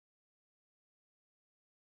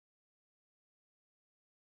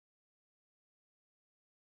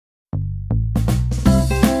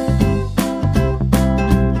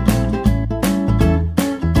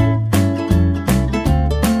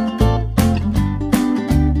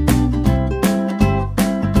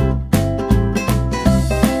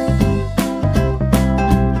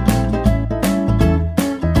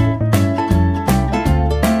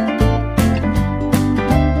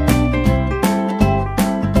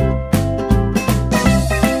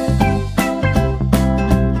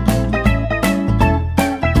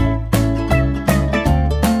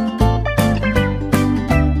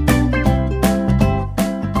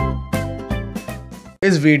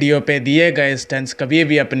Video पे दिए गए स्टंट्स कभी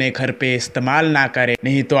भी अपने घर पे इस्तेमाल ना करें,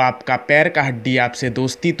 नहीं तो आपका पैर का हड्डी आपसे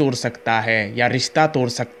दोस्ती तोड़ सकता है या रिश्ता तोड़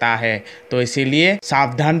सकता है। तो इसीलिए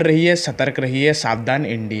सावधान रहिए, सतर्क रहिए। सावधान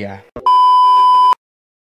इंडिया।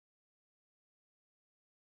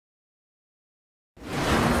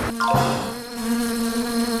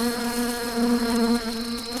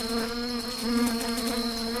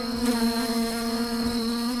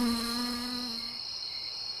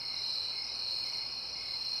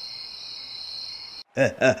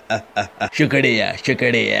 शुक्रिया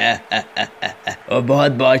शुक्रिया और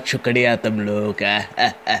बहुत बहुत शुक्रिया तुम लोगों का।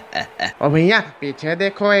 ओ भैया पीछे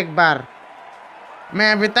देखो एक बार।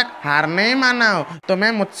 मैं अभी तक हार नहीं माना हूँ, तो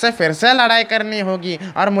मैं मुझसे फिर से लड़ाई करनी होगी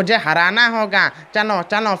और मुझे हराना होगा। चलो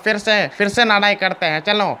चलो फिर से लड़ाई करते हैं।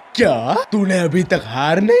 चलो। क्या तूने अभी तक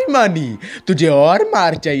हार नहीं मानी? तुझे और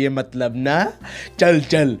मार चाहिए मतलब ना? चल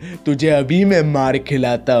चल, तुझे अभी मैं मार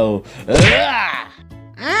खिलाता हूँ।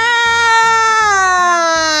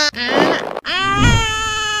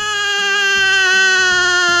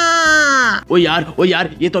 ओ यार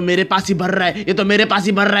ये तो मेरे पास ही भर रहा है, ये तो मेरे पास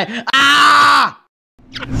ही भर रहा है।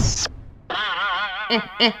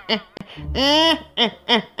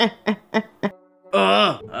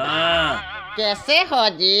 कैसे हो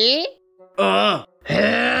जी?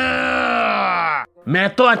 मैं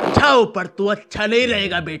तो अच्छा हूँ पर तू अच्छा नहीं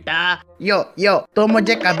रहेगा बेटा। यो तो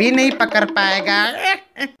मुझे कभी नहीं पकड़ पाएगा।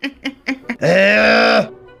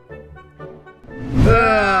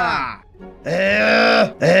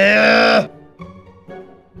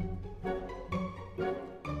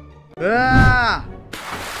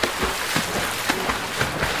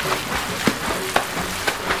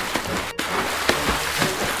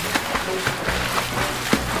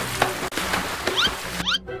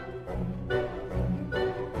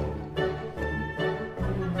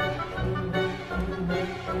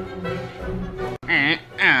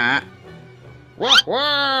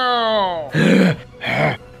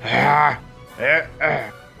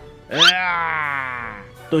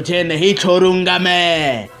 तुझे नहीं छोड़ूंगा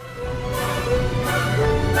मैं।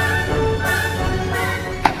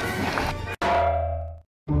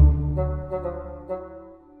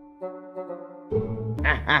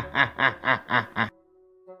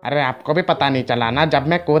 अरे आपको भी पता नहीं चला ना, जब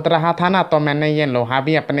मैं कूद रहा था ना तो मैंने ये लोहा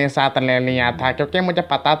भी अपने साथ ले लिया था, क्योंकि मुझे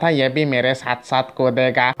पता था ये भी मेरे साथ साथ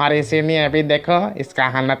कूदेगा। और इसीलिए अभी देखो इसका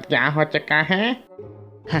हालत क्या हो चुका है।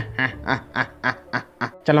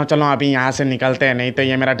 चलो चलो अभी यहाँ से निकलते हैं, नहीं तो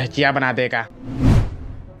ये मेरा ढचिया बना देगा।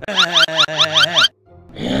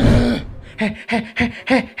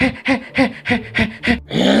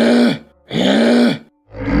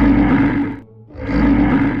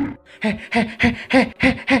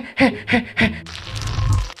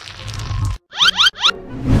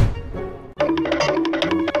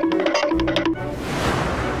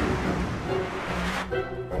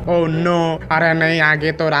 ओह नो, अरे नहीं,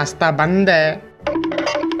 आगे तो रास्ता बंद है।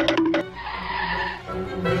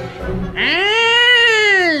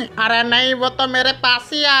 अरे नहीं, वो तो मेरे पास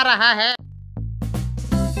ही आ रहा है।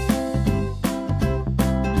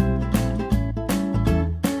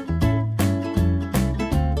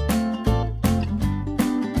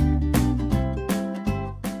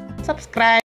 सब्सक्राइब